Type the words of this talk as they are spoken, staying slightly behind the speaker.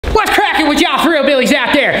What's cracking with y'all thrillbillies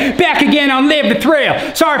out there? Back again on Live the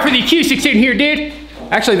Thrill. Sorry for the acoustics in here, dude.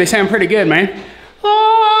 Actually, they sound pretty good, man.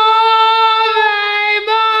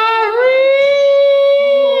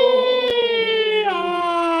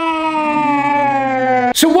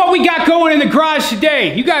 So what we got going in the garage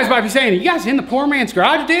today? You guys might be saying, you guys in the poor man's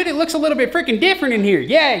garage, dude? It looks a little bit freaking different in here.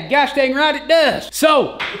 Yeah, gosh dang right it does.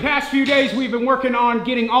 So, the past few days we've been working on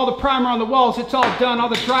getting all the primer on the walls. It's all done. All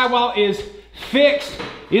the drywall is fixed.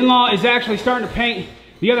 In-law is actually starting to paint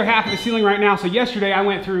the other half of the ceiling right now. So yesterday I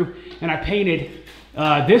went through and I painted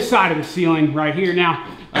this side of the ceiling right here. Now,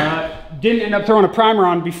 didn't end up throwing a primer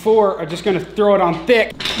on before. I'm just gonna throw it on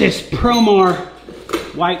thick. This Promar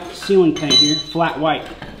white ceiling paint here, flat white.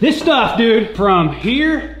 This stuff, dude, from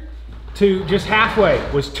here to just halfway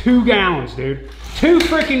was 2 gallons, dude. 2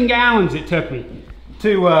 freaking gallons it took me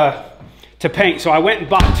to paint. So I went and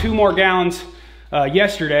bought 2 more gallons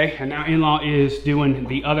yesterday, and now in-law is doing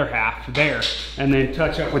the other half there, and then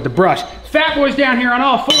touch up with the brush. Fat boy's down here on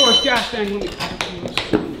all 4s. Gosh dang, let me...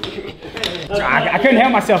 I couldn't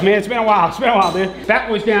help myself, man. It's been a while. It's been a while, dude. Fat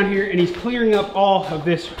boy's down here, and he's clearing up all of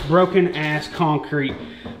this broken-ass concrete,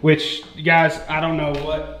 which, guys, I don't know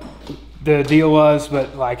what the deal was,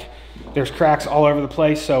 but, like, there's cracks all over the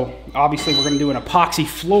place. So, obviously, we're going to do an epoxy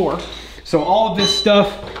floor. So, all of this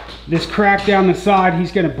stuff, this crack down the side,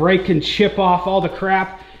 he's going to break and chip off all the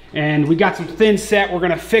crap. And we got some thin set we're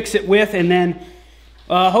going to fix it with, and then...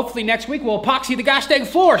 hopefully next week we'll epoxy the gosh dang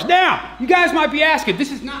floors. Now, you guys might be asking,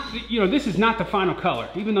 this is not, this is not the final color.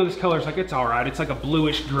 Even though this color is like, it's all right. It's like a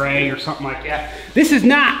bluish gray or something like that. This is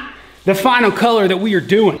not the final color that we are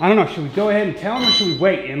doing. I don't know, should we go ahead and tell them or should we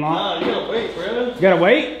wait, in-law? No, you gotta wait, bro. You gotta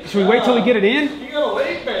wait? Should we wait till we get it in? You gotta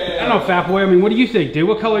wait, man. I don't know, fat boy. I mean, what do you think, dude?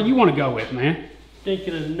 What color you want to go with, man?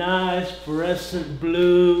 Thinking of nice fluorescent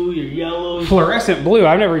blue, your yellow. Fluorescent blue?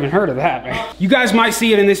 I've never even heard of that, man. You guys might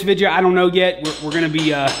see it in this video. I don't know yet. We're gonna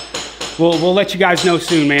be, we'll let you guys know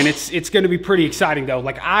soon, man. It's gonna be pretty exciting though.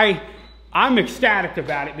 Like I'm ecstatic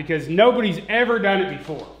about it because nobody's ever done it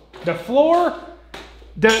before. The floor,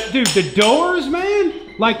 dude, the doors,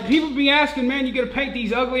 man. Like people be asking, man, you gotta paint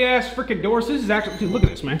these ugly ass freaking doors. This is actually, dude, look at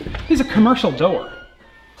this, man. This is a commercial door.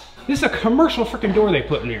 This is a commercial freaking door they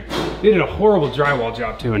put in here. They did a horrible drywall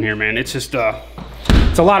job too in here, man. It's just,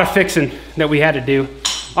 it's a lot of fixing that we had to do.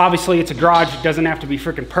 Obviously, it's a garage. It doesn't have to be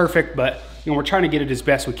freaking perfect, but we're trying to get it as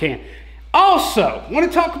best we can. Also, I want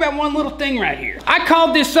to talk about one little thing right here. I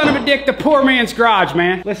called this son of a dick the poor man's garage,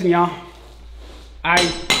 man. Listen, y'all. I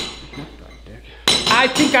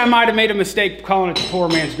think I might have made a mistake calling it the poor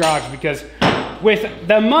man's garage because with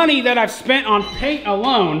the money that I've spent on paint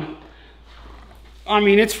alone, I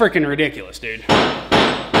mean, it's freaking ridiculous, dude.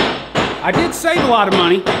 I did save a lot of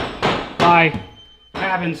money by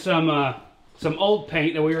having some old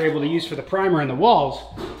paint that we were able to use for the primer in the walls.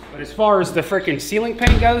 But as far as the freaking ceiling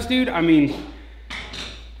paint goes, dude, I mean,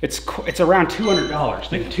 it's around $200.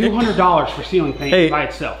 Like $200 for ceiling paint by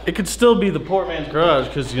itself. It could still be the poor man's garage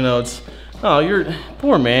because, it's, oh, you're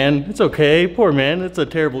poor man. It's okay. Poor man. It's a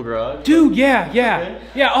terrible garage. Dude, yeah. Okay.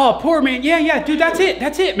 Yeah, oh, poor man. Yeah, dude, that's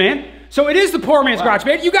it, man. So it is the poor man's garage,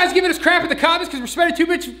 man. You guys giving us crap in the comments because we're spending too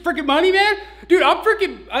much freaking money, man? Dude, I'm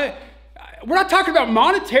freaking... we're not talking about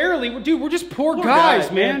monetarily. Dude, we're just poor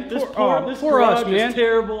guys, man. This poor us, man. Is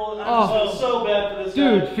terrible. I feel so bad for this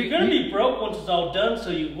guy. You're gonna be broke once it's all done, so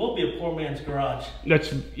you will be a poor man's garage.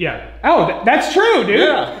 Yeah. Oh, that's true, dude.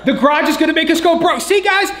 Yeah. The garage is gonna make us go broke. See,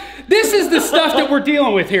 guys, this is the stuff that we're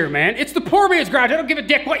dealing with here, man. It's the poor man's garage. I don't give a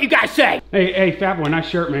dick what you guys say. Hey, fat boy, nice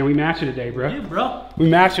shirt, man. We matched it today, bro. Yeah, bro. We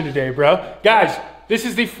matched it today, bro. Guys, this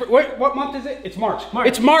is the what month is it? It's March.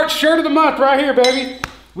 It's March, shirt of the month right here, baby.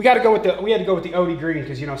 We had to go with the OD green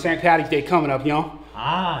because St. Patty's Day coming up, y'all.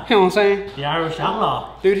 Ah. You know what I'm saying? The Irish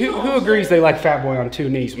Outlaw. Dude, who agrees they like Fat Boy on 2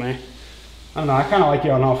 knees, man? I don't know. I kind of like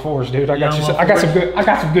you on all 4s, dude. I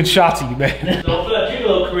got some good shots of you, man. So for that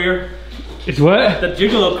gigolo career. It's what? The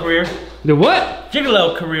gigolo career. The what?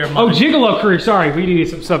 Gigolo career, man. Oh, gigolo career. Sorry, we needed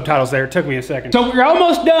some subtitles there. It took me a second. So we're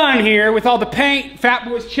almost done here with all the paint. Fat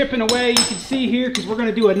Boy's chipping away. You can see here because we're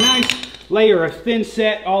gonna do a nice layer of thin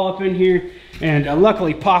set all up in here. And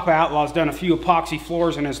luckily, Papa Outlaw's done a few epoxy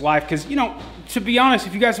floors in his life because, to be honest,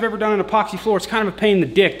 if you guys have ever done an epoxy floor, it's kind of a pain in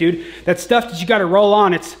the dick, dude. That stuff that you got to roll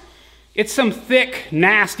on, it's some thick,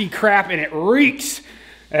 nasty crap, and it reeks.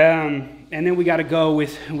 And then we got to go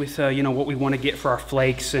with what we want to get for our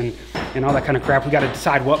flakes and all that kind of crap. We got to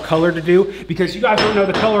decide what color to do because you guys don't know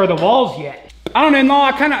the color of the walls yet. I don't know,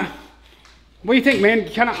 in-law, what do you think, man?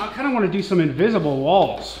 I kind of want to do some invisible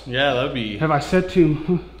walls. Yeah, that'd be... Have I said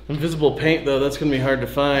too... Invisible paint, though, that's gonna be hard to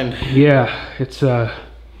find. Yeah, it's I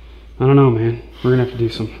don't know, man. We're gonna have to do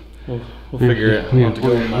some We'll figure it. We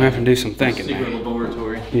have to do some thinking. Secret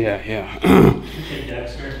laboratory. Yeah, yeah.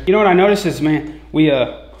 You know what I noticed is, man, you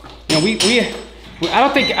know, I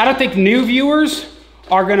don't think new viewers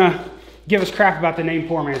are gonna give us crap about the name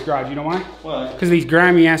Poor Man's Garage. You know why? Why? Because these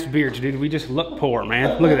grimy ass beards, dude. We just look poor,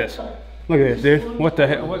 man. Look at this. Look at this, dude. What the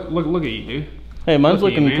hell? Look at you, dude. Hey, mine's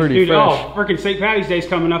looking pretty fresh. Oh, freaking St. Patty's Day's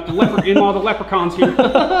coming up. All the leprechauns here. Look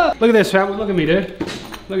at this, fat. Look at me, dude.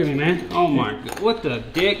 Look at me, man. Oh my God. What the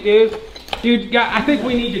dick, dude? Dude, I think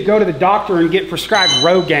we need to go to the doctor and get prescribed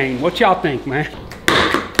Rogaine. What y'all think, man?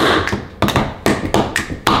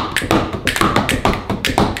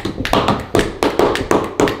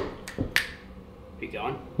 Be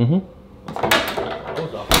gone? Mm-hmm.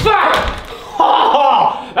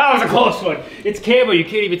 Oh, that was a close one. It's camo. You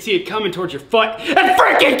can't even see it coming towards your foot and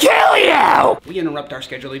freaking kill you! We interrupt our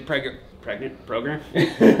scheduled pregnant program?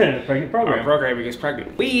 Pregnant program. Our program because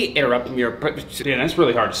pregnant. We interrupt your... Yeah, that's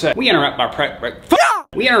really hard to say. We interrupt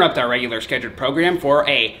our regular scheduled program for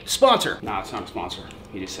a sponsor. No, it's not a sponsor.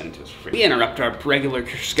 He just sent it to us for free. We interrupt our regular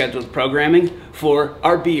scheduled programming for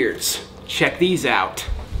our beards. Check these out.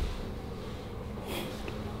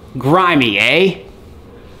 Grimy, eh?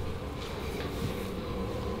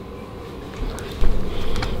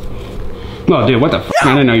 Oh, dude, what the f?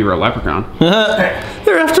 I didn't know you were a leprechaun.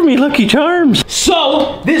 They're after me, Lucky Charms.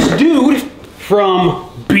 So, this dude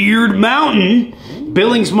from Beard Mountain,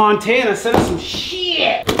 Billings, Montana, sent us some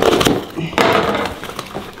shit.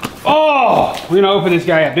 Oh, we're gonna open this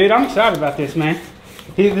guy up. Dude, I'm excited about this, man.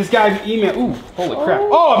 This guy emailed, ooh, holy crap.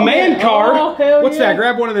 Oh, a man card. Oh, hell What's yeah. that?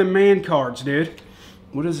 Grab one of them man cards, dude.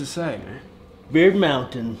 What does it say, man? Beard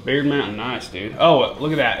Mountain. Beard Mountain, nice, dude. Oh,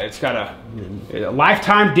 look at that. It's got a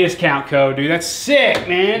lifetime discount code, dude. That's sick,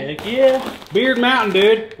 man. Heck yeah. Beard Mountain,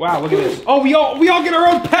 dude. Wow, look at this. Oh, we all get our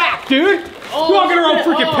own pack, dude. Oh, we all get our own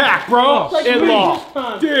freaking pack, bro. Like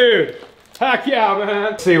Outlaw. Dude. Heck yeah, man.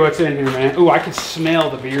 Let's see what's in here, man. Ooh, I can smell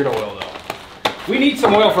the beard oil, though. We need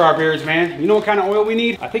some oil for our beards, man. You know what kind of oil we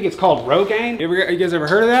need? I think it's called Rogaine. You guys ever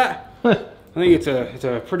heard of that? I think it's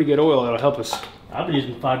a pretty good oil that'll help us. I've been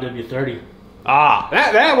using 5W30. Ah,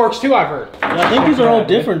 that works too, I've heard. I think these are all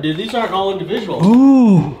different, dude. These aren't all individual.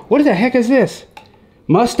 Ooh, what the heck is this?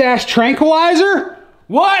 Mustache tranquilizer?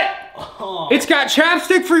 What? Oh. It's got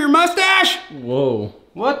chapstick for your mustache? Whoa.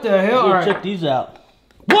 What the hell? All right. Check these out.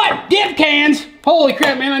 What? Dip cans? Holy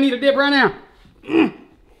crap, man, I need a dip right now.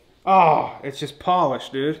 Oh, it's just polish,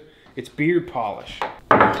 dude. It's beard polish.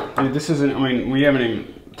 Dude, this isn't, I mean, we haven't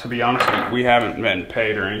even, to be honest with you, we haven't been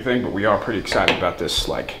paid or anything, but we are pretty excited about this,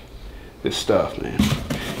 like, this stuff, man.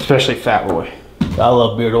 Especially Fat Boy. I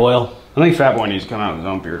love beard oil. I think Fat Boy needs to come out with his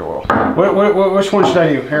own beard oil. Which one should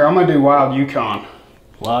I do? Here, I'm gonna do Wild Yukon.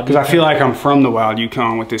 Because I feel like I'm from the Wild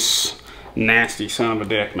Yukon with this nasty son of a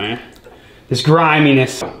dick, man. This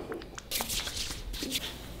griminess.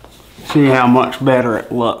 See how much better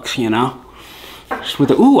it looks, you know? Just with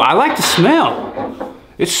the, ooh, I like the smell.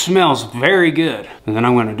 It smells very good. And then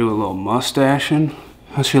I'm gonna do a little mustaching.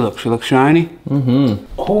 How's she look? She looks shiny? Mm-hmm.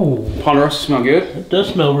 Oh, Ponderosa smell good? It does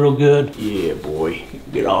smell real good. Yeah, boy.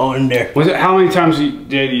 Get all in there. Was it, how many times do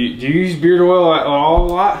you use beard oil a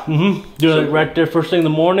lot? Mm-hmm. Do it right there first thing in the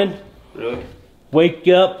morning. Really? Wake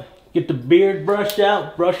up, get the beard brushed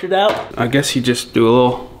out, brush it out. I guess you just do a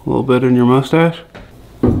little bit in your mustache.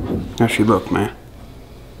 How's she look, man?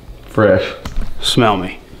 Fresh. Smell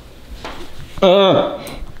me.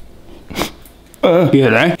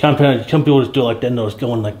 Good, eh? Some people just do it like that. No, it's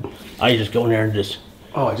going like, I just go in there and just.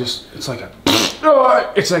 Oh, it's like a,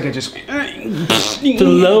 oh, it's like a just. It's a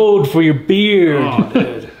load for your beard. Oh,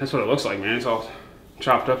 dude. That's what it looks like, man. It's all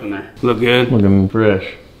chopped up in there. Look good. Looking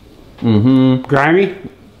fresh. Mm-hmm. Grimy?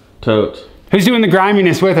 Totes. Who's doing the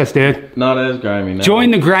griminess with us, dude? Not as grimy now. Join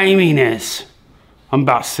the griminess. I'm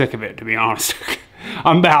about sick of it, to be honest.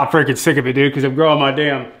 I'm about freaking sick of it, dude, because I'm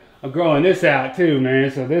growing this out too, man.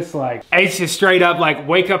 So this like, it's just straight up like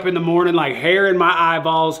wake up in the morning, like hair in my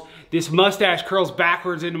eyeballs. This mustache curls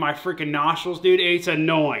backwards into my freaking nostrils, dude. It's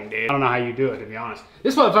annoying, dude. I don't know how you do it, to be honest.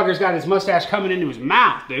 This motherfucker's got his mustache coming into his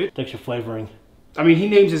mouth, dude. Extra flavoring. I mean, he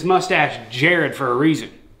names his mustache Jared for a reason.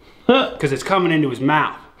 Because it's coming into his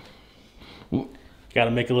mouth.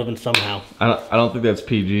 Gotta make a living somehow. I don't think that's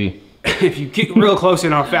PG. If you get real close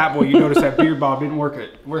in on Fat Boy, you notice that beard bob didn't worth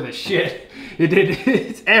a shit. It did.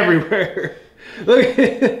 It's everywhere. Look.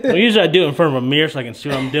 Well, usually I do it in front of a mirror so I can see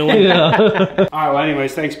what I'm doing. Yeah. All right. Well,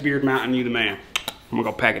 anyways, thanks Beard Mountain. You the man. I'm gonna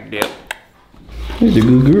go pack a dip. She's a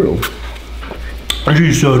good girl.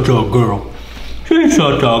 She's such a girl. She's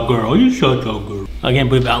such a girl. You're such a girl. I can't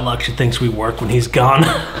believe Outlaw actually thinks we work when he's gone.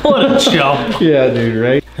 What a chump. Yeah, dude.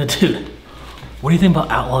 Right. Dude, what do you think about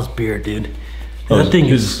Outlaw's beard, dude? That thing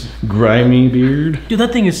is grimy beard. Dude,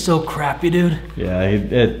 that thing is so crappy, dude. Yeah,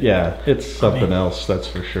 it's something else, that's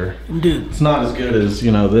for sure. Dude, it's not as good as,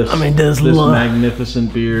 you know, this. this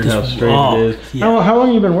magnificent beard, how straight it is. Yeah. How long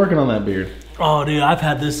have you been working on that beard? Oh, dude, I've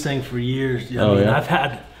had this thing for years. I've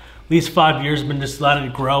had at least 5 years. Been just letting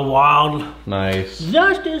it grow wild. Nice.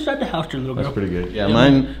 Just inside the house, little girl. That's pretty good. Yeah,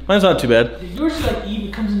 mine's not too bad. Yours is like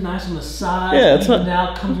even, comes in nice on the side. Yeah, it's not.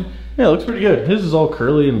 Out, comes in. Yeah, it looks pretty good. His is all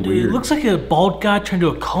curly and weird. It looks like a bald guy trying to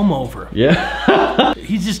do a comb over. Yeah.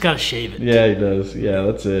 He's just got to shave it. Yeah, he does. Yeah,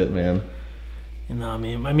 that's it, man. You know what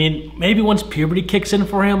I mean? Maybe once puberty kicks in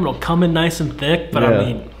for him, it'll come in nice and thick, but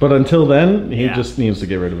yeah. But until then, he just needs to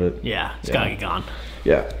get rid of it. Yeah, it's got to get gone.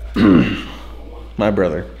 Yeah. My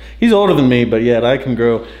brother. He's older than me, but yet I can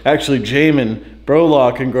grow. Actually, Jamin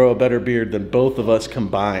Brolaw can grow a better beard than both of us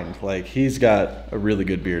combined. Like, he's got a really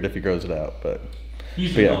good beard if he grows it out, but...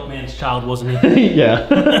 He's the old man's child, wasn't he? Yeah.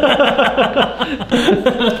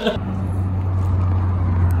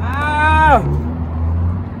 Oh!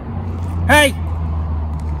 Hey!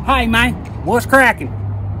 Hi, man. What's cracking?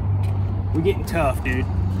 We're getting tough, dude.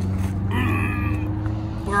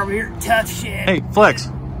 We're over here, tough shit. Hey, flex.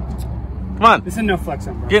 Come on. This is no flex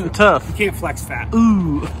on, bro. Getting tough. You can't flex fat.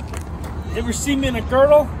 Ooh. Ever see me in a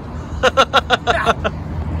girdle?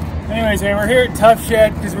 Anyways, man, we're here at Tough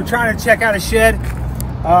Shed because we're trying to check out a shed.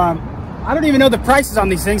 I don't even know the prices on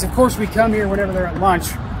these things. Of course, we come here whenever they're at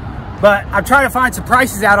lunch. But I'm trying to find some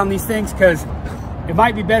prices out on these things because it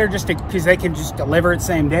might be better just because they can just deliver it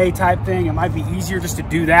same day type thing. It might be easier just to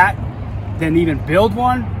do that than even build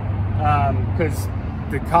one because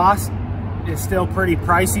the cost is still pretty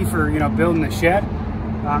pricey for, you know, building a shed.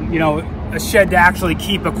 You know, a shed to actually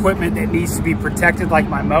keep equipment that needs to be protected like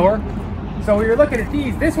my mower. So when you're looking at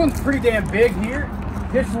these, this one's pretty damn big here.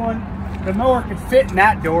 This one, the mower could fit in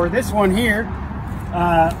that door. This one here,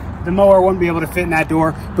 the mower wouldn't be able to fit in that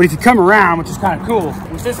door. But if you come around, which is kind of cool,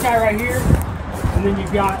 there's this guy right here, and then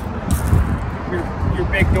you've got your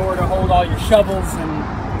big door to hold all your shovels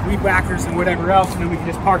and weed whackers and whatever else, and then we can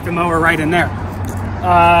just park the mower right in there.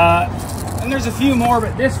 And there's a few more,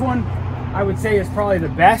 but this one I would say is probably the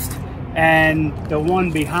best. And the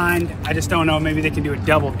one behind, I just don't know, maybe they can do a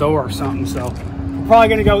double door or something. So we're probably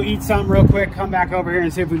gonna go eat something real quick, come back over here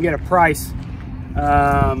and see if we can get a price.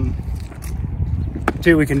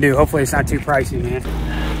 See what we can do. Hopefully it's not too pricey, man.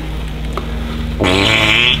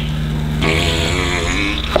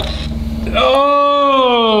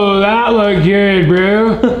 Oh, that looked good,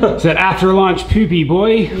 bro. It's that after lunch poopy,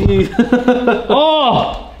 boy.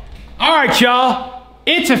 Oh, all right, y'all.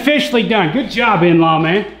 It's officially done. Good job, in-law,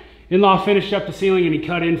 man. In-law finished up the ceiling and he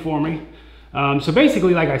cut in for me. So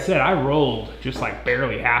basically, like I said, I rolled just like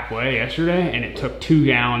barely halfway yesterday and it took 2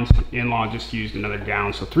 gallons. In-law just used another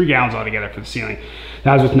gallon, so 3 gallons altogether for the ceiling.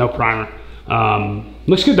 That was with no primer.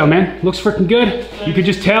 Looks good though, man. Looks freaking good. You could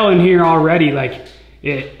just tell in here already, like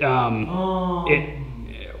it, are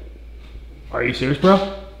you serious, bro?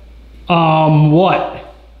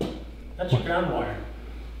 What? That's your ground wire.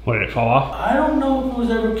 What, did it fall off? I don't know if it was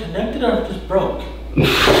ever connected or if it just broke.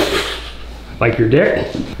 Like your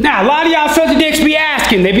dick? Now, a lot of y'all sons of dicks be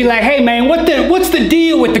asking. They be like, hey man, what's the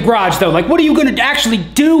deal with the garage though? Like, what are you gonna actually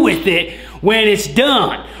do with it when it's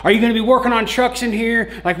done? Are you gonna be working on trucks in here?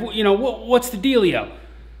 Like, you know, what's the dealio?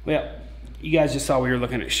 Well, you guys just saw we were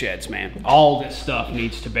looking at sheds, man. All this stuff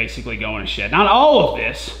needs to basically go in a shed. Not all of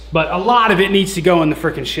this, but a lot of it needs to go in the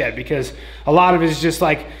freaking shed because a lot of it is just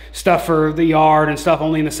like stuff for the yard and stuff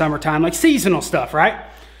only in the summertime, like seasonal stuff, right?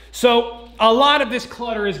 So a lot of this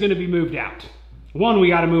clutter is gonna be moved out. One, we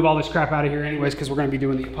gotta move all this crap out of here anyways because we're gonna be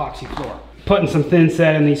doing the epoxy floor. Putting some thin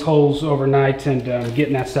set in these holes overnight and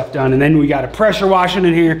getting that stuff done. And then we gotta pressure wash it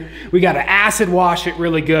in here. We gotta acid wash it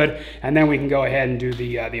really good. And then we can go ahead and do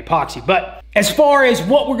the epoxy. But as far as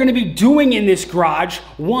what we're gonna be doing in this garage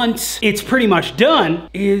once it's pretty much done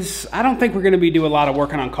is, I don't think we're gonna be doing a lot of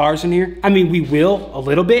working on cars in here. I mean, we will a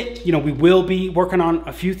little bit. You know, we will be working on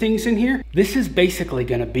a few things in here. This is basically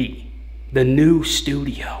gonna be the new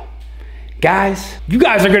studio. Guys, you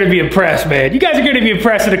guys are gonna be impressed, man. You guys are gonna be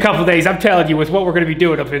impressed in a couple days, I'm telling you, with what we're gonna be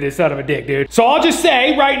doing up here, this son of a dick, dude. So I'll just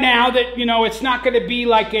say right now that, you know, it's not gonna be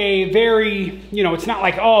like a very, you know, it's not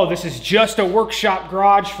like, oh, this is just a workshop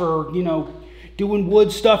garage for, you know, doing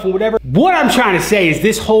wood stuff and whatever. What I'm trying to say is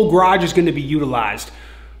this whole garage is gonna be utilized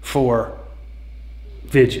for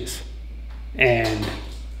vidges. And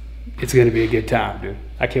it's gonna be a good time, dude.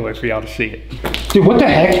 I can't wait for y'all to see it. Dude, what the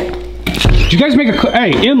heck? Did you guys make a,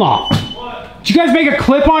 hey, in-law. Did you guys make a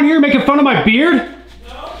clip on here making fun of my beard?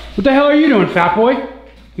 No. What the hell are you doing, fat boy?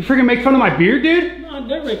 You freaking make fun of my beard, dude? No, I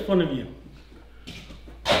never make fun of you.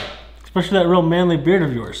 Especially that real manly beard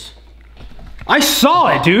of yours. I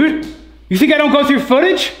saw it, dude. You think I don't go through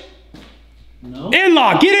footage? No.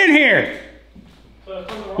 In-law, get in here.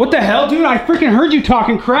 What the hell, dude? I freaking heard you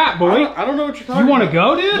talking crap, boy. I don't know what you're talking about. You want to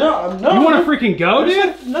go, dude? No. You want to freaking go,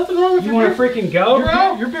 dude? Nothing wrong with you. You want to freaking go,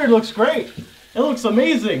 bro? Your beard looks great. It looks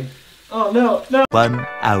amazing. Oh, no. 1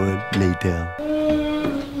 hour later.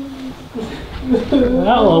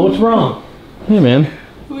 Outlaw, what's wrong? Hey, man.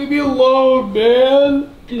 Leave me alone,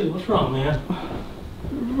 man. Dude, what's wrong, man?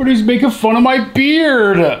 Everybody's making fun of my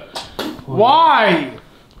beard. Why?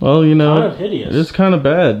 Well, you know, Kind of hideous. it's kind of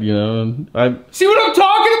bad, you know. See what I'm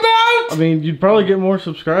talking about? I mean, you'd probably get more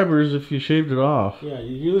subscribers if you shaved it off. Yeah,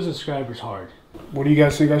 you're losing subscribers hard. What do you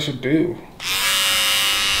guys think I should do?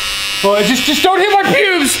 Well, just don't hit my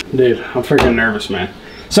pubes! Dude, I'm freaking nervous, man.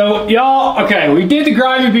 So, y'all, okay, we did the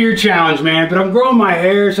grimy beard challenge, man, but I'm growing my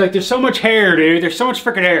hair. It's like, there's so much hair, dude. There's so much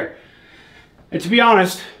freaking hair. And to be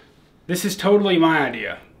honest, this is totally my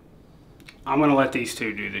idea. I'm gonna let these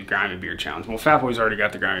two do the grimy beard challenge. Well, Fat Boy's already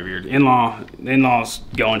got the grimy beard. In-law's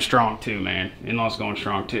going strong too, man. In-law's going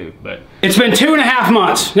strong too. But it's been 2.5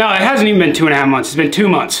 months. No, it hasn't even been 2.5 months. It's been 2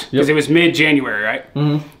 months because it was mid-January, right?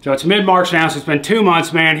 Mm-hmm. So it's mid-March now, so it's been 2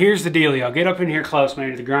 months, man. Here's the dealio. Get up in here close, man,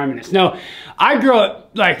 to the griminess. No, I grew up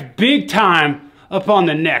like big time up on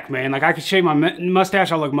the neck, man. Like I could shave my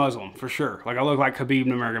mustache, I look Muslim for sure. Like I look like Khabib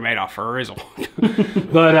Nurmagomedov for a rizzle.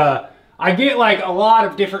 But I get like a lot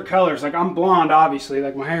of different colors. Like I'm blonde, obviously,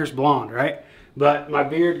 like my hair's blonde, right? But my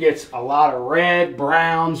beard gets a lot of red,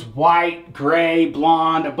 browns, white, gray,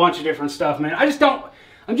 blonde, a bunch of different stuff, man. I'm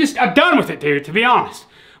done with it, dude, to be honest.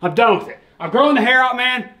 I'm done with it. I'm growing the hair out,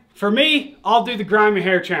 man. For me, I'll do the grimy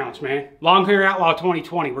hair challenge, man. Long Hair Outlaw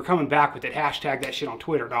 2020. We're coming back with it. Hashtag that shit on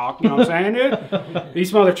Twitter, dog. You know what I'm saying, dude?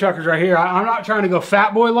 These mother truckers right here. I'm not trying to go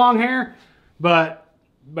Fat Boy long hair, but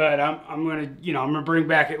I'm gonna, you know, I'm gonna bring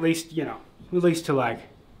back at least to right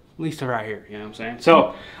here, you know what I'm saying?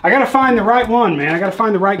 So I gotta find the right one, man. I gotta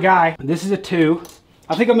find the right guy. This is a 2.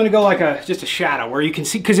 I think I'm gonna go like just a shadow where you can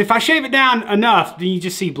see, because if I shave it down enough, then you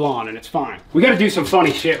just see blonde and it's fine. We gotta do some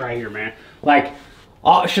funny shit right here, man. Like,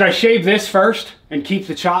 should I shave this first and keep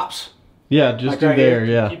the chops? Yeah, just like do right there,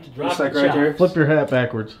 here. Yeah. Keep the just like right there. Flip your hat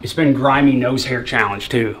backwards. It's been grimy nose hair challenge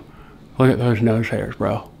too. Look at those nose hairs,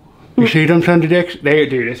 bro. You see them Sunday dicks?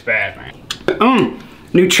 Dude, it's bad, man.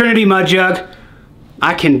 New Trinity mud jug.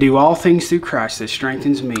 I can do all things through Christ that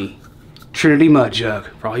strengthens me. Trinity mud jug.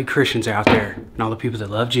 For all you Christians out there and all the people that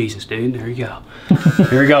love Jesus, dude. There you go.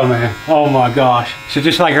 There we go, man. Oh my gosh. So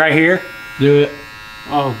just like right here? Do it.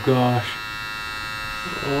 Oh gosh.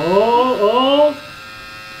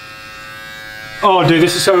 Oh, dude,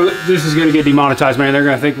 this is gonna get demonetized, man. They're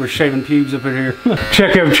gonna think we're shaving pubes up in here.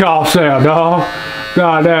 Check them chops out, dog.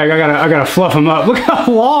 God dang, I gotta fluff them up. Look how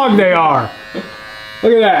long they are.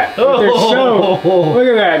 Look at that. They're so. Look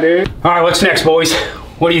at that, dude. All right, what's next, boys?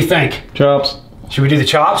 What do you think? Chops. Should we do the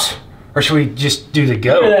chops, or should we just do the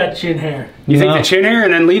goat? Look at that chin hair. You think the chin hair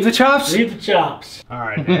and then leave the chops? Leave the chops. All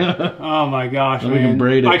right, man. Oh my gosh, man. We can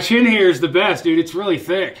braid it. My chin hair is the best, dude. It's really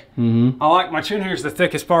thick. Mm-hmm. I like my chin hair is the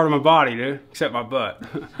thickest part of my body, dude. Except my butt.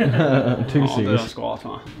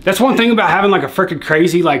 That's one thing about having like a freaking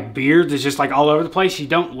crazy like beard that's just like all over the place. You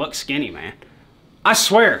don't look skinny, man. I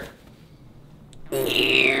swear. Do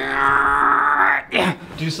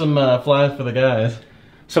some flies for the guys.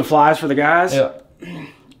 Some flies for the guys? Yeah.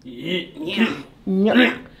 6,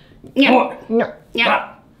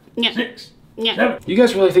 7. You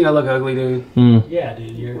guys really think I look ugly, dude? Mm. Yeah,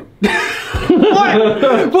 dude, you're...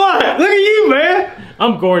 What? What? Look at you, man.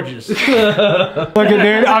 I'm gorgeous. Look at,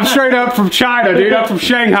 dude. I'm straight up from China, dude. I'm from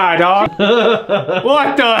Shanghai, dog.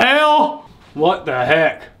 What the hell? What the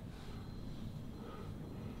heck?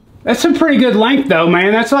 That's some pretty good length, though,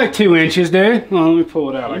 man. That's like 2 inches, dude. Well, let me pull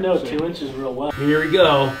it out. You know 2 inches real well. Here we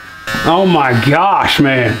go. Oh my gosh,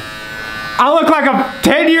 man. I look like I'm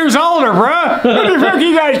 10 years older, bruh. What the fuck are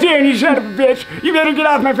you guys doing, you son of a bitch? You better get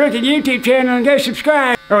off my freaking YouTube channel and go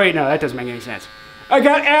subscribe. Oh wait, no, that doesn't make any sense. I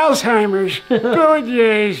got Alzheimer's. Oh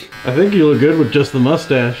jeez. I think you look good with just the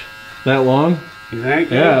mustache. That long. You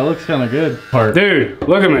think? Yeah, it looks kind of good. Dude,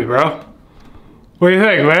 look at me, bro. What do you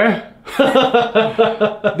think, man?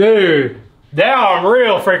 Dude, now I'm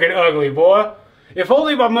real freaking ugly, boy. If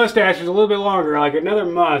only my mustache was a little bit longer, like another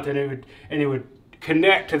month, and it would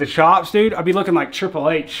connect to the chops, dude, I'd be looking like Triple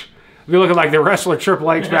H. I'd be looking like the wrestler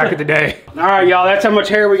Triple H back in the day. All right, y'all, that's how much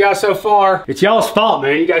hair we got so far. It's y'all's fault,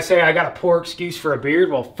 man. You guys say I got a poor excuse for a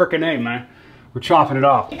beard? Well, frickin' A, man. We're chopping it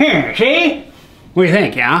off. Here, see? What do you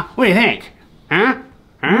think, y'all? What do you think? Huh?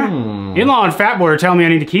 Huh? In-law and Fat Boy are telling me I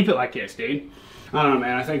need to keep it like this, dude. I don't know,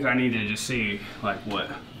 man. I think I need to just see, like, what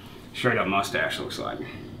straight up mustache looks like.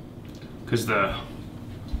 Because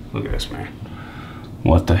look at this, man.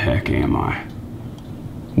 What the heck am I?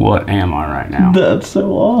 What am I right now? That's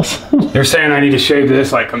so awesome. They're saying I need to shave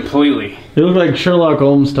this like completely. You look like Sherlock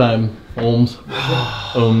Holmes time. Holmes.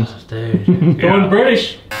 Holmes. Dude. Going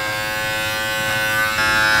British.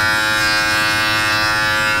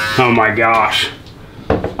 Oh my gosh.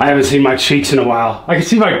 I haven't seen my cheeks in a while. I can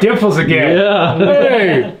see my dimples again. Yeah.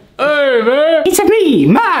 Hey. Hey, man. It's me,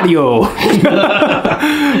 Mario. What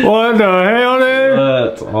the hell, dude?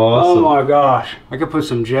 That's awesome. Oh my gosh. I could put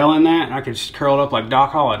some gel in that and I could just curl it up like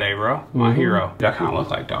Doc Holliday, bro. My hero. I kind of look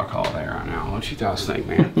like Doc Holliday right now. What you guys think,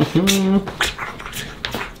 man?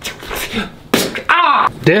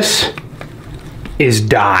 Ah! This is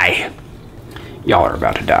dye. Y'all are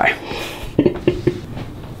about to die.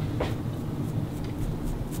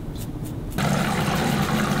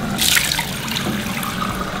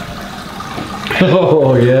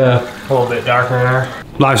 Oh, yeah. A little bit darker there.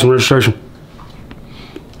 License registration.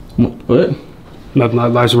 What? Nothing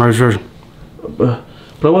like license registration. But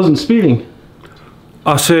I wasn't speeding.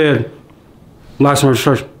 I said license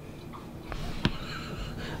registration.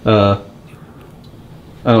 I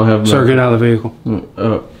don't have. Sir, get out of the vehicle.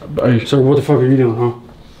 Sir, what the fuck are you doing, huh?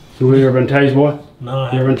 You ever been tased, boy?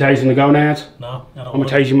 No. You ever been tased in the gonads? No, I don't. I'm gonna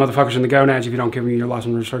tase you motherfuckers in the gonads if you don't give me your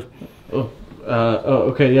license registration.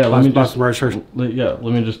 Okay, yeah. Let me just. Registration. Yeah,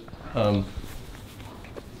 let me just.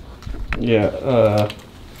 Yeah.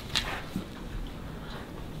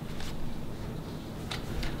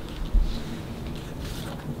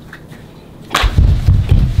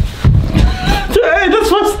 Hey,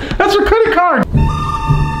 that's your credit card.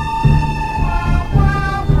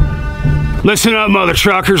 Listen up, mother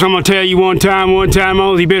truckers. I'm gonna tell you one time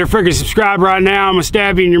only. You better freaking subscribe right now. I'm gonna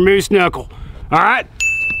stab you in your moose knuckle. All right?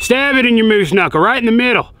 Stab it in your moose knuckle, right in the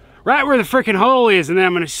middle, right where the freaking hole is, and then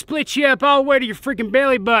I'm gonna split you up all the way to your freaking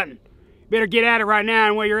belly button. Better get at it right now,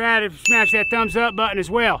 and while you're at it, smash that thumbs up button as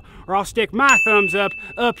well, or I'll stick my thumbs up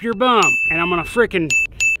your bum, and I'm gonna freaking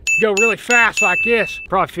go really fast like this.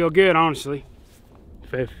 Probably feel good, honestly.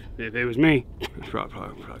 If it was me, I'd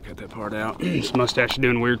probably cut that part out. This mustache is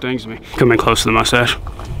doing weird things to me. Come in close to the mustache.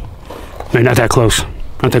 Man, not that close.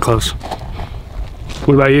 Not that close.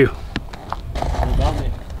 What about you? What about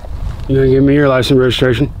me? You gonna give me your license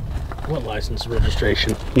registration? What license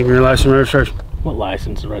registration? Give me your license registration. What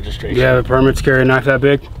license registration? You have a permit to carry a knife that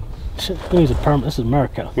big? Shit, who needs a permit? This is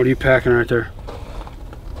America. What are you packing right there?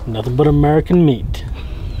 Nothing but American meat.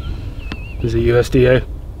 Is it USDA?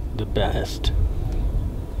 The best.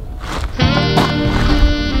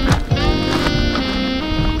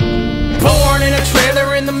 Born in a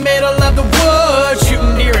trailer in the middle of the woods,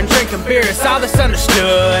 shooting deer and drinking beer, it's all that's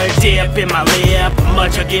understood. Dip in my lip,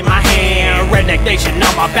 much I get my hand. Redneck nation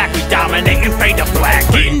on my back, we dominate and fade to black.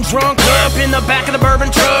 Getting drunk up in the back of the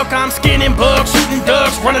bourbon truck, I'm skinning bucks, shooting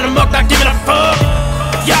ducks, running amok, not giving a fuck.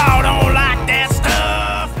 Y'all don't like